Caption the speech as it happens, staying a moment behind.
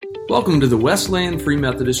Welcome to the Westland Free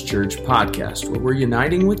Methodist Church podcast, where we're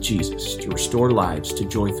uniting with Jesus to restore lives to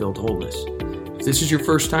joy-filled wholeness. If this is your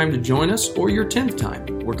first time to join us or your 10th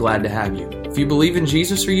time, we're glad to have you. If you believe in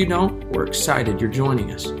Jesus or you don't, we're excited you're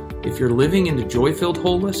joining us. If you're living into joy-filled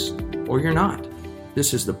wholeness or you're not,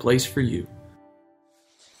 this is the place for you.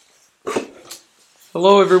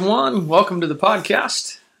 Hello, everyone. Welcome to the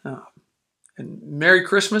podcast. And Merry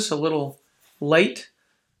Christmas, a little late.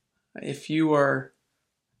 If you are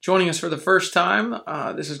joining us for the first time,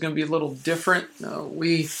 this is going to be a little different.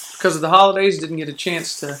 We, because of the holidays, didn't get a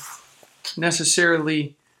chance to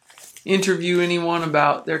necessarily interview anyone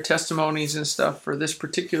about their testimonies and stuff for this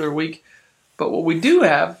particular week. But what we do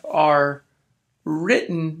have are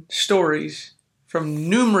written stories from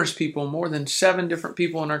numerous people, more than 7 different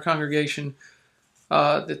people in our congregation,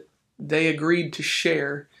 that they agreed to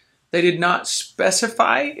share. They did not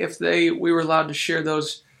specify if we were allowed to share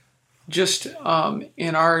those just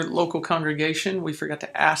in our local congregation. We forgot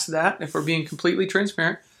to ask that, if we're being completely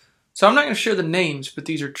transparent. So I'm not going to share the names, but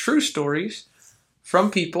these are true stories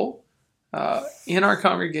from people in our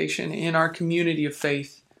congregation, in our community of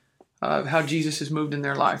faith, of how Jesus has moved in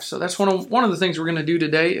their life. So that's one of the things we're going to do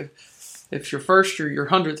today. If your first or your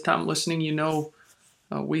 100th time listening, you know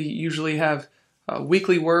we usually have a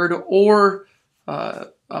weekly word or a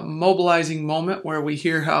mobilizing moment where we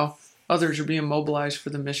hear how others are being mobilized for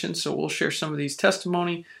the mission. So we'll share some of these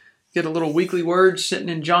testimony, get a little weekly word sitting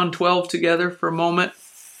in John 12 together for a moment,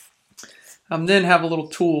 then have a little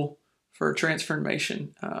tool for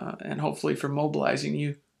transformation and hopefully for mobilizing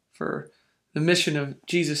you for the mission of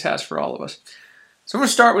Jesus has for all of us. So I'm going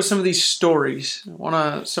to start with some of these stories.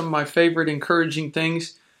 Some of my favorite encouraging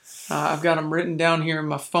things. I've got them written down here in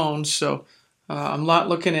my phone, so I'm not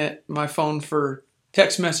looking at my phone for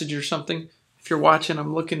text message or something. If you're watching,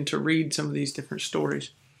 I'm looking to read some of these different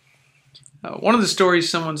stories. One of the stories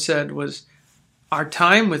someone said was, "Our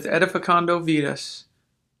time with Edificando Vidas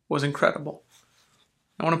was incredible."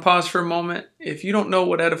 I want to pause for a moment. If you don't know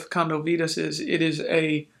what Edificando Vidas is, it is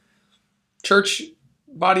a church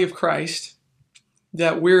body of Christ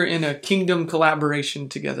that we're in a kingdom collaboration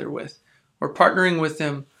together with. We're partnering with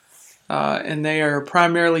them, and they are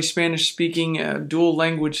primarily Spanish-speaking, dual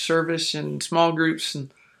language service and small groups.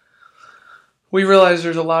 And we realize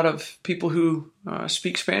there's a lot of people who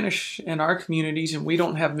speak Spanish in our communities, and we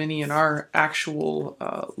don't have many in our actual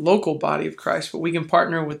local body of Christ, but we can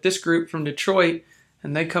partner with this group from Detroit,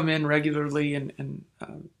 and they come in regularly and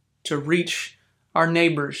to reach our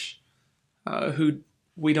neighbors who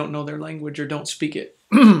we don't know their language or don't speak it.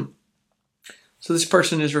 So this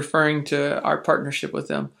person is referring to our partnership with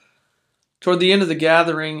them. Toward the end of the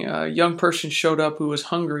gathering, a young person showed up who was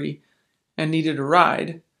hungry and needed a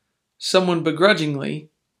ride. Somewhat begrudgingly,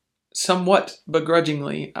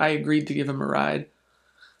 I agreed to give him a ride.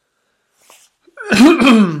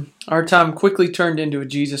 Our time quickly turned into a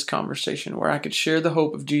Jesus conversation where I could share the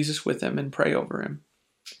hope of Jesus with him and pray over him.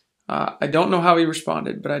 I don't know how he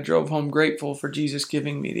responded, but I drove home grateful for Jesus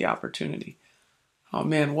giving me the opportunity. Oh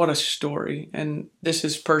man, what a story. And this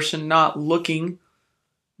is person not looking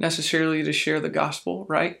necessarily to share the gospel,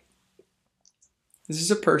 right? This is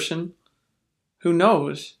a person who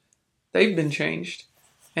knows they've been changed,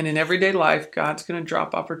 and in everyday life, God's going to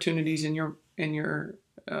drop opportunities in your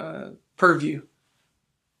purview.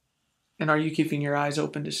 And are you keeping your eyes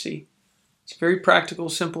open to see? It's a very practical,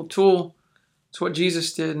 simple tool. It's what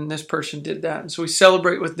Jesus did, and this person did that. And so we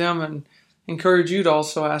celebrate with them and encourage you to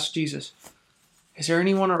also ask Jesus, is there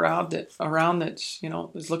anyone around that's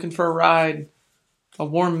is looking for a ride, a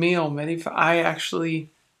warm meal? Maybe if I actually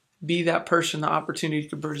be that person, the opportunity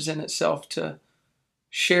could present itself to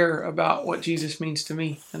share about what Jesus means to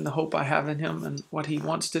me and the hope I have in him and what he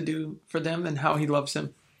wants to do for them and how he loves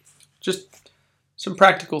them. Just some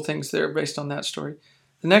practical things there based on that story.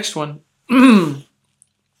 The next one,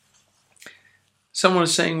 someone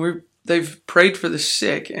is saying they've prayed for the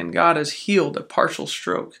sick and God has healed a partial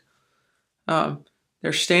stroke.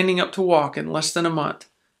 They're standing up to walk in less than a month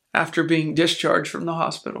after being discharged from the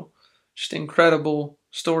hospital. Just incredible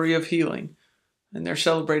story of healing. And they're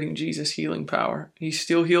celebrating Jesus' healing power. He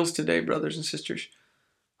still heals today, brothers and sisters.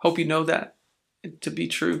 Hope you know that to be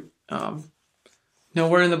true.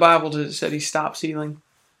 Nowhere in the Bible does it say he stops healing.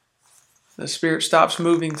 The Spirit stops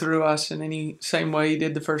moving through us in any same way he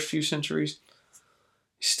did the first few centuries.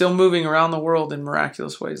 He's still moving around the world in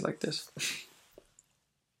miraculous ways like this.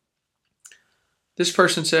 This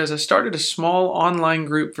person says, I started a small online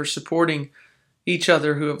group for supporting each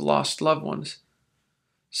other who have lost loved ones.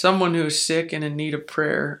 Someone who is sick and in need of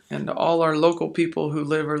prayer, and all our local people who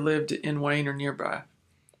live or lived in Wayne or nearby.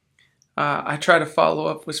 I try to follow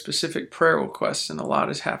up with specific prayer requests, and a lot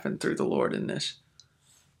has happened through the Lord in this.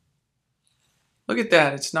 Look at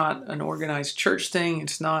that. It's not an organized church thing.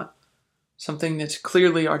 It's not something that's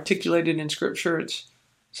clearly articulated in Scripture. It's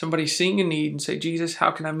somebody seeing a need and say, Jesus,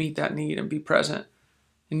 how can I meet that need and be present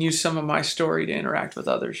and use some of my story to interact with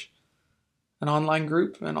others? An online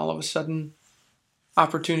group, and all of a sudden,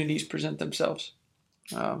 opportunities present themselves.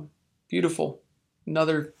 Beautiful.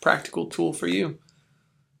 Another practical tool for you.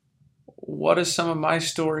 What does some of my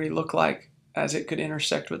story look like as it could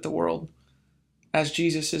intersect with the world? As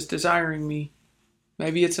Jesus is desiring me.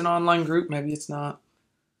 Maybe it's an online group, maybe it's not.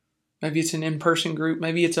 Maybe it's an in-person group.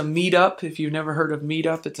 Maybe it's a meetup. If you've never heard of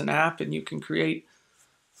Meetup, it's an app, and you can create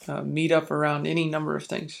a meetup around any number of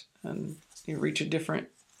things. And you reach a different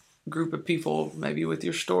group of people, maybe with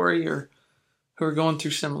your story or who are going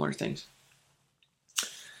through similar things.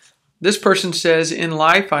 This person says, in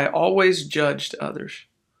life, I always judged others.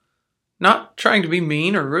 Not trying to be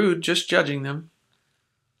mean or rude, just judging them.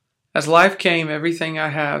 As life came, everything I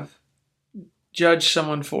have judged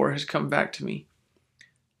someone for has come back to me.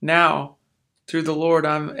 Now, through the Lord,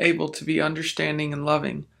 I'm able to be understanding and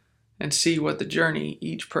loving and see what the journey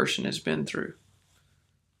each person has been through.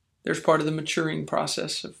 There's part of the maturing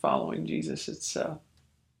process of following Jesus. It's a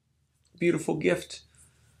beautiful gift.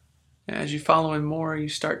 And as you follow him more, you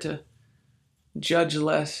start to judge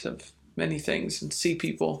less of many things and see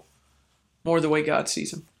people more the way God sees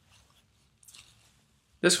them.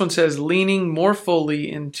 This one says, leaning more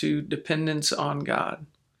fully into dependence on God.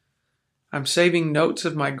 I'm saving notes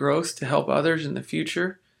of my growth to help others in the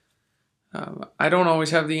future. I don't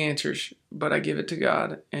always have the answers, but I give it to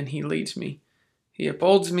God, and he leads me. He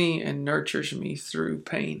upholds me and nurtures me through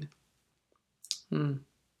pain.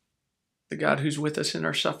 The God who's with us in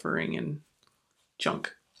our suffering and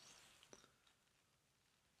junk.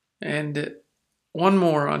 And one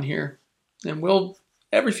more on here. And we'll,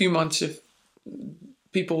 every few months, if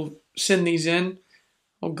people send these in,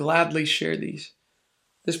 I'll gladly share these.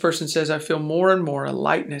 This person says, I feel more and more a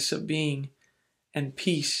lightness of being and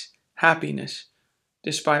peace, happiness,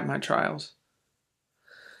 despite my trials.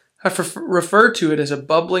 I refer to it as a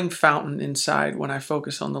bubbling fountain inside when I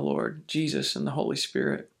focus on the Lord, Jesus, and the Holy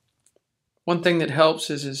Spirit. One thing that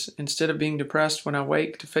helps is instead of being depressed when I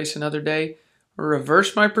wake to face another day, I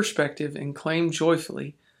reverse my perspective and claim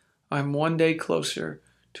joyfully I'm one day closer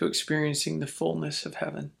to experiencing the fullness of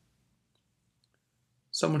heaven.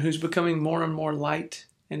 Someone who's becoming more and more light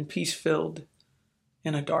and peace-filled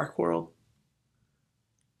in a dark world.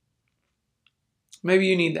 Maybe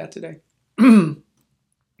you need that today.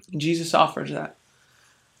 Jesus offers that.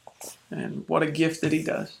 And what a gift that he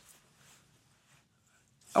does.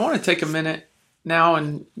 I want to take a minute now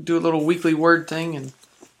and do a little weekly word thing and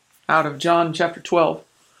out of John chapter 12.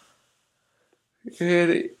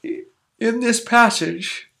 And in this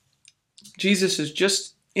passage, Jesus has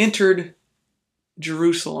just entered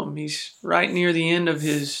Jerusalem. He's right near the end of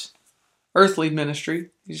his earthly ministry.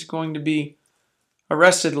 He's going to be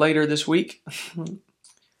arrested later this week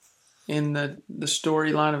in the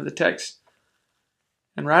storyline of the text.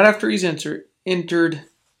 And right after he's entered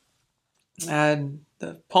and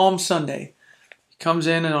the Palm Sunday, he comes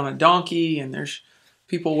in and on a donkey, and there's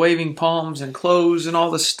people waving palms and clothes and all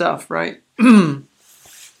this stuff, right?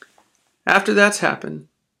 After that's happened,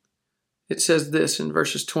 it says this in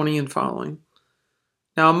verses 20 and following.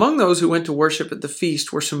 Now among those who went to worship at the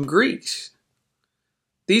feast were some Greeks.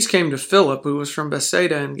 These came to Philip, who was from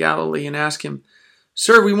Bethsaida in Galilee, and asked him,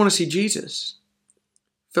 Sir, we want to see Jesus.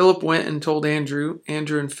 Philip went and told Andrew.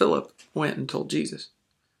 Andrew and Philip went and told Jesus.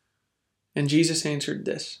 And Jesus answered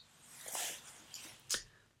this.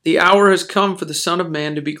 The hour has come for the Son of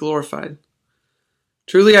Man to be glorified.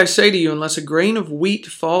 Truly I say to you, unless a grain of wheat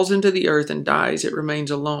falls into the earth and dies, it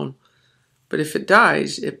remains alone. But if it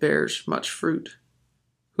dies, it bears much fruit.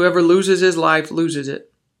 Whoever loses his life loses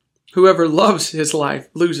it. Whoever loves his life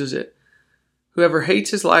loses it. Whoever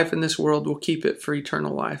hates his life in this world will keep it for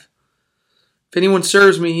eternal life. If anyone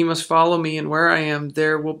serves me, he must follow me, and where I am,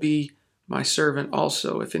 there will be my servant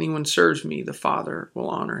also. If anyone serves me, the Father will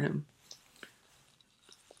honor him.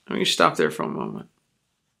 Let me stop there for a moment.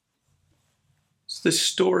 So this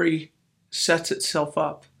story sets itself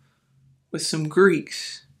up with some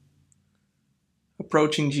Greeks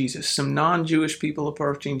approaching Jesus, some non-Jewish people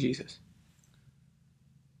approaching Jesus.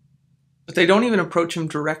 But they don't even approach him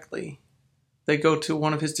directly. They go to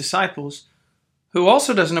one of his disciples, who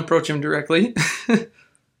also doesn't approach him directly.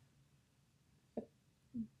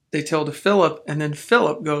 They tell to Philip, and then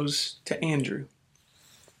Philip goes to Andrew.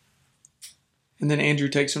 And then Andrew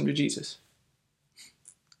takes him to Jesus.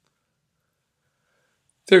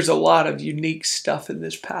 There's a lot of unique stuff in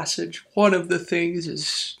this passage. One of the things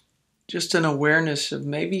is just an awareness of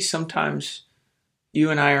maybe sometimes you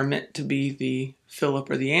and I are meant to be the Philip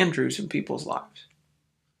or the Andrews in people's lives.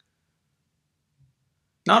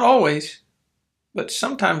 Not always, but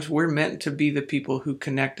sometimes we're meant to be the people who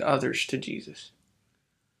connect others to Jesus.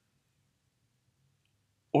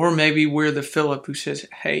 Or maybe we're the Philip who says,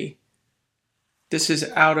 hey, this is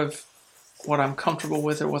out of what I'm comfortable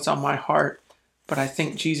with or what's on my heart, but I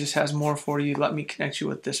think Jesus has more for you. Let me connect you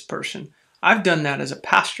with this person. I've done that as a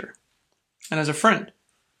pastor and as a friend.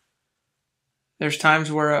 There's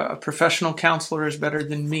times where a professional counselor is better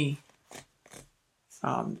than me.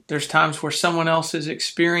 There's times where someone else's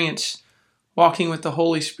experience walking with the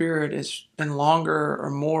Holy Spirit has been longer or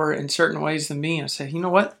more in certain ways than me. And I say, you know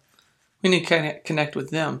what? We need to connect with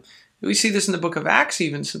them. We see this in the book of Acts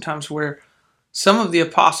even sometimes where some of the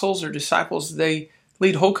apostles or disciples, they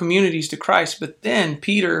lead whole communities to Christ, but then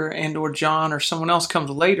Peter and or John or someone else comes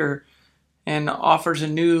later and offers a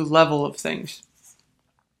new level of things.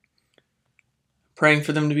 Praying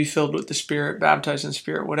for them to be filled with the Spirit, baptized in the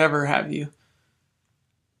Spirit, whatever have you.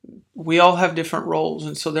 We all have different roles,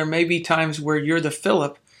 and so there may be times where you're the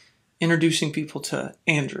Philip introducing people to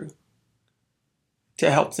Andrew to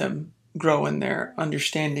help them grow in their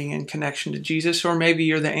understanding and connection to Jesus, or maybe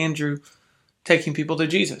you're the Andrew taking people to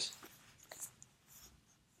Jesus.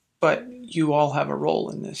 But you all have a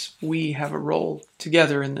role in this. We have a role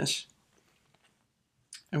together in this.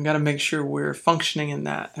 And we've got to make sure we're functioning in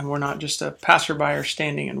that and we're not just a passerby or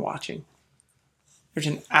standing and watching. There's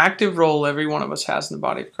an active role every one of us has in the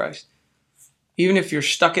body of Christ. Even if you're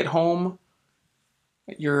stuck at home,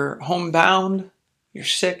 you're homebound, you're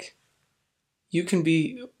sick, you can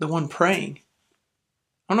be the one praying.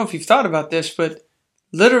 I don't know if you've thought about this, but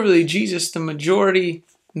literally Jesus, the majority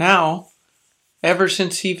now, ever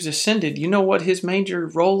since he's ascended, you know what his major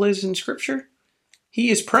role is in Scripture? He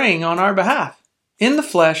is praying on our behalf. In the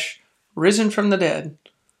flesh, risen from the dead.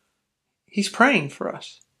 He's praying for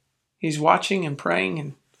us. He's watching and praying,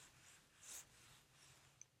 and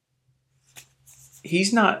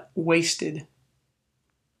he's not wasted.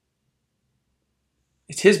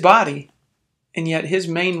 It's his body, and yet his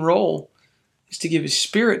main role is to give his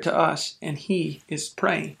Spirit to us, and he is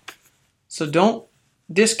praying. So don't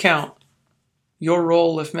discount your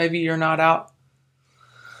role if maybe you're not out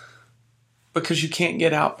because you can't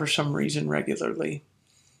get out for some reason regularly.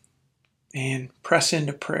 And press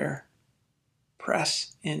into prayer.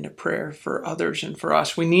 Press into prayer for others and for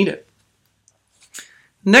us. We need it.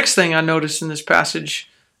 Next thing I noticed in this passage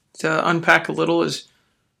to unpack a little is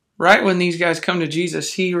right when these guys come to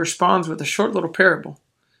Jesus, he responds with a short little parable.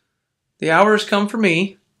 The hour has come for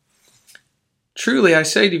me. Truly I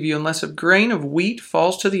say to you, unless a grain of wheat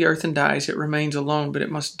falls to the earth and dies, it remains alone, but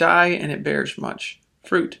it must die and it bears much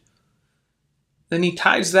fruit. Then he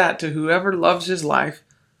ties that to whoever loves his life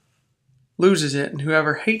loses it, and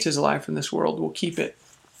whoever hates his life in this world will keep it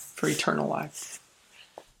for eternal life.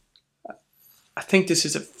 I think this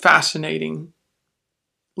is a fascinating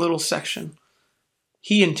little section.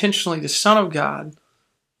 He intentionally, the Son of God,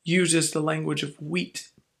 uses the language of wheat.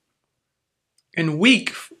 And wheat,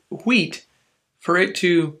 for it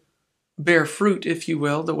to bear fruit, if you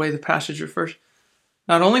will, the way the passage refers,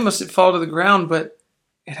 not only must it fall to the ground, but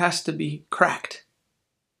it has to be cracked.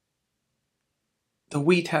 The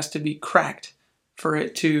wheat has to be cracked for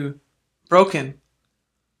it to broken,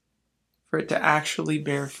 for it to actually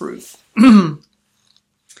bear fruit.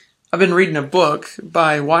 I've been reading a book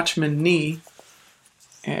by Watchman Nee.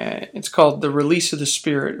 It's called The Release of the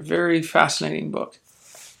Spirit. A very fascinating book.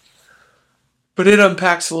 But it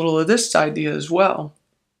unpacks a little of this idea as well.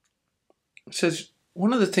 It says,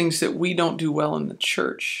 one of the things that we don't do well in the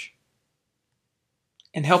church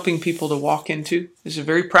and helping people to walk into is a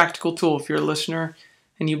very practical tool. If you're a listener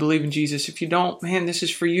and you believe in Jesus, if you don't, man, this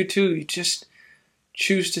is for you too. You just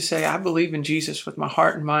choose to say, I believe in Jesus with my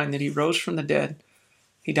heart and mind, that he rose from the dead.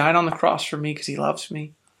 He died on the cross for me because he loves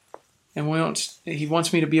me. And he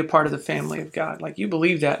wants me to be a part of the family of God. Like, you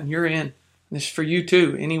believe that and you're in. And this is for you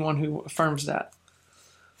too, anyone who affirms that.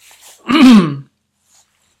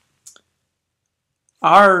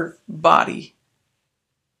 Our body,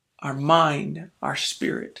 our mind, our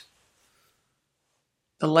spirit,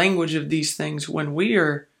 the language of these things, when we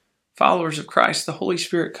are followers of Christ, the Holy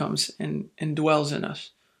Spirit comes and dwells in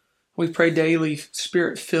us. We pray daily,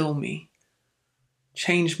 Spirit, fill me.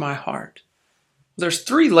 Change my heart. There's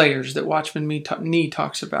 3 layers that Watchman Nee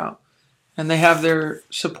talks about, and they have their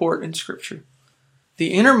support in Scripture.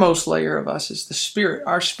 The innermost layer of us is the Spirit,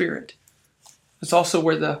 our spirit. It's also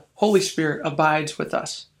where the Holy Spirit abides with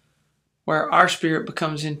us, where our spirit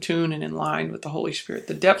becomes in tune and in line with the Holy Spirit.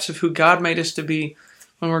 The depths of who God made us to be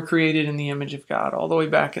when we're created in the image of God, all the way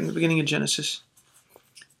back in the beginning of Genesis.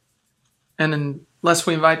 And unless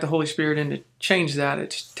we invite the Holy Spirit in to change that,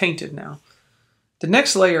 it's tainted now. The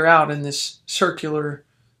next layer out in this circular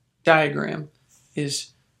diagram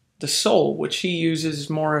is the soul, which he uses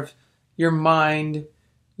more of your mind,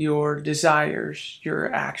 your desires, your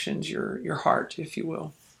actions, your heart, if you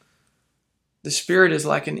will. The spirit is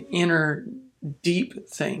like an inner, deep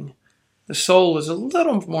thing. The soul is a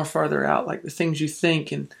little more farther out, like the things you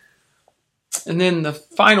think. And then the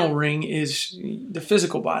final ring is the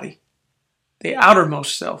physical body, the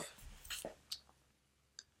outermost self.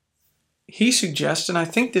 He suggests, and I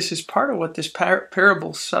think this is part of what this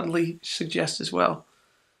parable subtly suggests as well,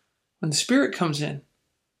 when the Spirit comes in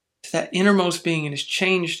to that innermost being and is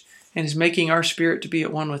changed and is making our spirit to be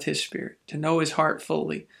at one with His Spirit, to know His heart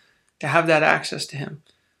fully, to have that access to Him.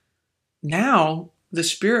 Now, the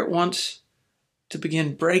Spirit wants to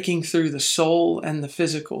begin breaking through the soul and the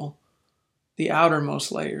physical, the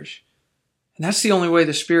outermost layers. And that's the only way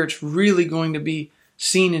the Spirit's really going to be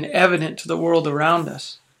seen and evident to the world around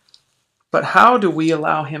us. But how do we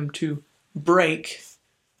allow Him to break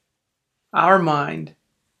our mind,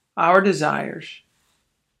 our desires,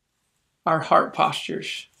 our heart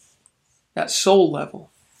postures, that soul level?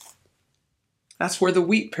 That's where the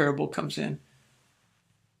wheat parable comes in.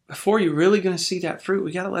 Before you're really going to see that fruit,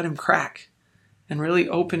 we got to let Him crack and really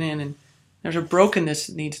open in. And there's a brokenness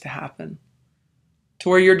that needs to happen to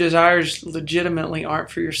where your desires legitimately aren't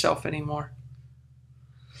for yourself anymore.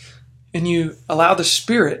 And you allow the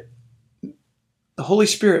Spirit, the Holy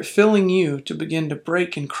Spirit filling you, to begin to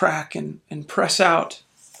break and crack and press out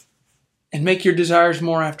and make your desires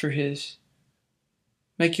more after His.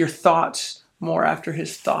 Make your thoughts more after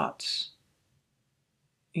His thoughts.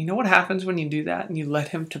 You know what happens when you do that and you let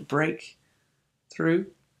Him to break through?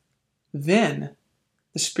 Then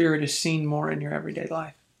the Spirit is seen more in your everyday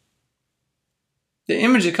life. The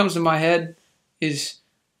image that comes to my head is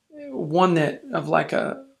one that of like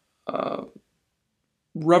a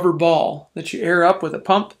rubber ball that you air up with a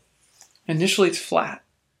pump. Initially it's flat.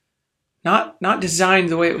 Not designed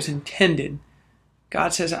the way it was intended.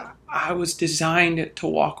 God says, I was designed to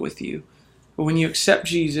walk with you. But when you accept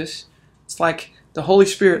Jesus, it's like the Holy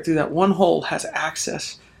Spirit through that one hole has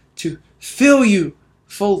access to fill you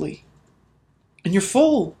fully. And you're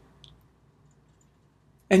full.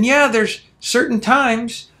 And yeah, there's certain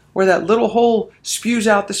times where that little hole spews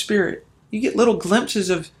out the Spirit. You get little glimpses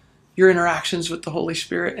of your interactions with the Holy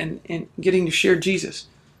Spirit and getting to share Jesus.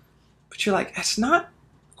 But you're like, that's not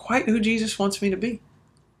quite who Jesus wants me to be.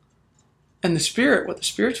 And the Spirit, what the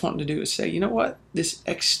Spirit's wanting to do is say, you know what? This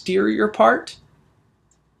exterior part,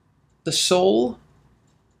 the soul,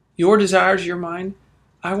 your desires, your mind,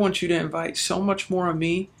 I want you to invite so much more of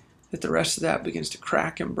me that the rest of that begins to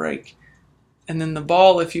crack and break. And then the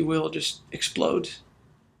ball, if you will, just explodes.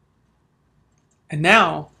 And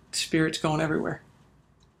now the Spirit's going everywhere.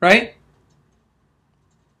 Right?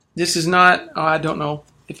 This is not, I don't know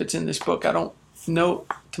if it's in this book. I don't know.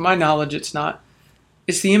 To my knowledge, it's not.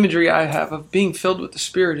 It's the imagery I have of being filled with the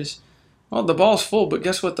Spirit is, well, the ball's full, but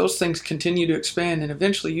guess what? Those things continue to expand, and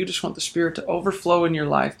eventually you just want the Spirit to overflow in your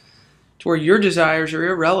life to where your desires are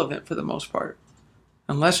irrelevant for the most part.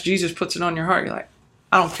 Unless Jesus puts it on your heart, you're like,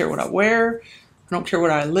 I don't care what I wear. I don't care what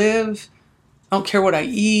I live. I don't care what I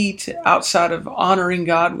eat outside of honoring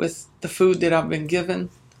God with the food that I've been given.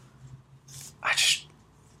 I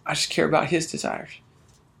just care about His desires.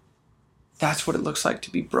 That's what it looks like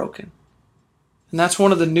to be broken. And that's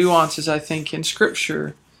one of the nuances, I think, in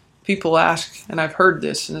Scripture. People ask, and I've heard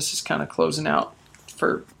this, and this is kind of closing out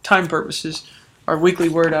for time purposes, our weekly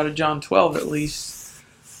word out of John 12 at least.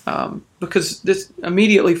 Because this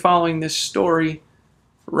immediately following this story,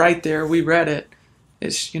 right there, we read it,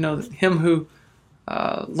 is, him who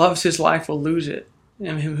loves his life will lose it,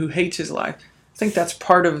 and him who hates his life. I think that's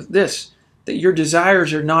part of this, that your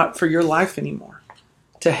desires are not for your life anymore.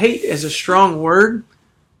 To hate is a strong word,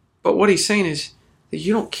 but what he's saying is that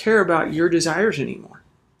you don't care about your desires anymore.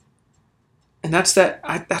 And that's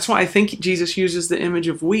why I think Jesus uses the image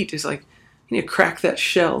of wheat. Is like, you need to crack that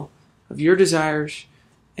shell of your desires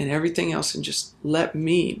and everything else and just let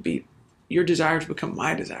me be. Your desires become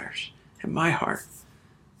my desires and my heart.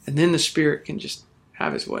 And then the Spirit can just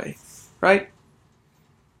have His way. Right?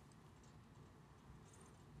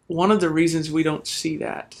 One of the reasons we don't see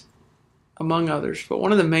that, among others, but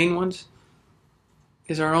one of the main ones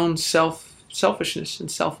is our own selfishness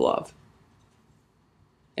and self-love.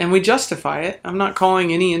 And we justify it. I'm not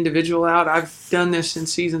calling any individual out. I've done this in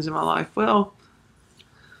seasons of my life. Well,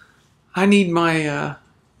 I need my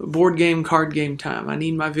board game, card game time. I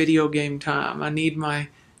need my video game time. I need my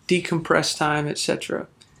decompress time, etc.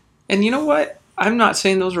 And you know what? I'm not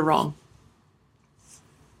saying those are wrong.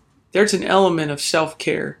 There's an element of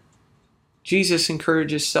self-care. Jesus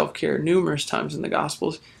encourages self-care numerous times in the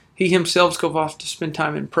Gospels. He himself goes off to spend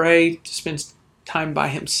time and pray, to spend time by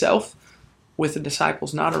himself with the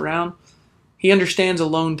disciples not around. He understands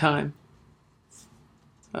alone time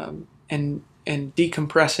and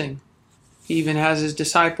decompressing. He even has his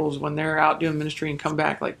disciples, when they're out doing ministry and come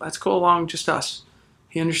back, like, let's go along, just us.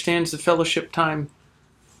 He understands the fellowship time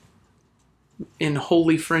in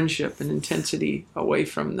holy friendship and intensity away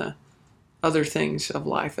from the other things of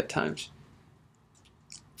life at times.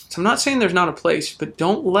 So I'm not saying there's not a place, but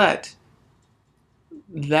don't let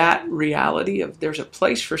that reality of there's a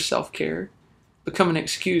place for self-care become an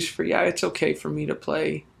excuse for, yeah, it's okay for me to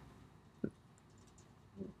play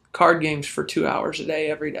card games for 2 hours a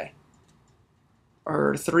day every day,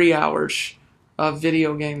 or 3 hours of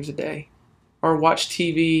video games a day, or watch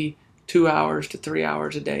TV 2 hours to 3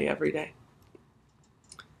 hours a day every day.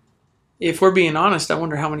 If we're being honest, I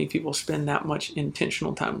wonder how many people spend that much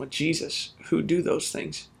intentional time with Jesus who do those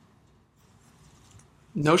things.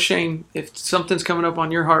 No shame. If something's coming up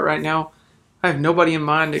on your heart right now, I have nobody in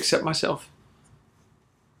mind except myself.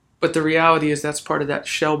 But the reality is that's part of that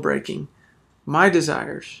shell breaking. My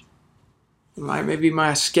desires, maybe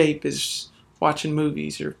my escape is watching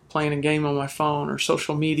movies or playing a game on my phone or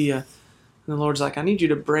social media. And the Lord's like, I need you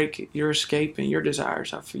to break your escape and your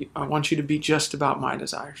desires. I want you to be just about my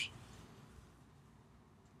desires.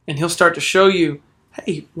 And he'll start to show you,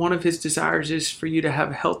 hey, one of his desires is for you to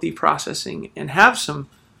have healthy processing and have some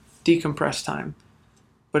decompress time,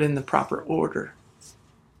 but in the proper order.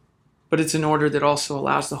 But it's an order that also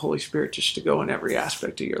allows the Holy Spirit just to go in every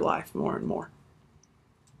aspect of your life more and more.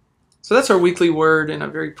 So that's our weekly word, and a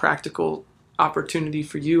very practical opportunity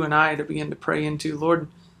for you and I to begin to pray into, Lord,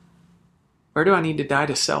 where do I need to die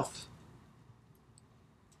to self?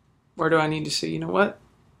 Where do I need to say, you know what?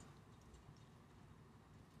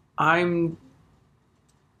 I'm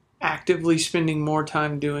actively spending more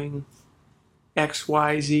time doing X,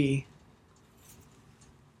 Y, Z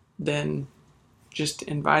than just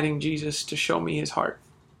inviting Jesus to show me his heart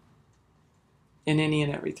in any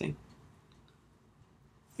and everything.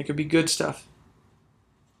 It could be good stuff,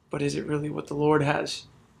 but is it really what the Lord has?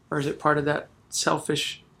 Or is it part of that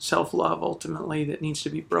selfish self-love ultimately that needs to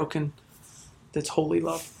be broken, that's holy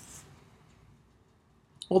love?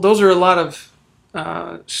 Well, those are a lot of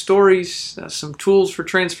stories, some tools for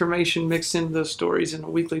transformation mixed into those stories in a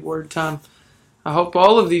weekly word time. I hope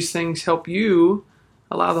all of these things help you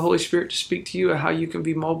allow the Holy Spirit to speak to you, how you can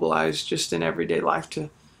be mobilized just in everyday life to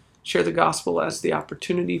share the gospel as the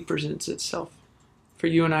opportunity presents itself for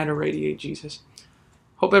you and I to radiate Jesus.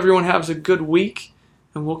 Hope everyone has a good week,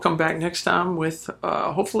 and we'll come back next time with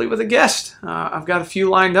hopefully with a guest. I've got a few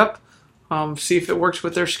lined up, see if it works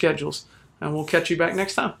with their schedules, and we'll catch you back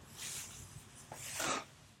next time.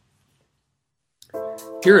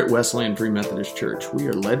 Here at Westland Free Methodist Church, we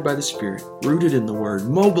are led by the Spirit, rooted in the Word,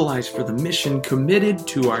 mobilized for the mission, committed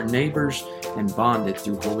to our neighbors, and bonded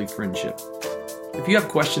through holy friendship. If you have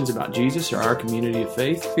questions about Jesus or our community of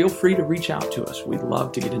faith, feel free to reach out to us. We'd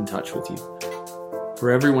love to get in touch with you.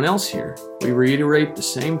 For everyone else here, we reiterate the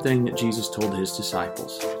same thing that Jesus told his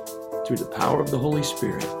disciples. Through the power of the Holy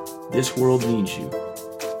Spirit, this world needs you.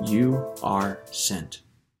 You are sent.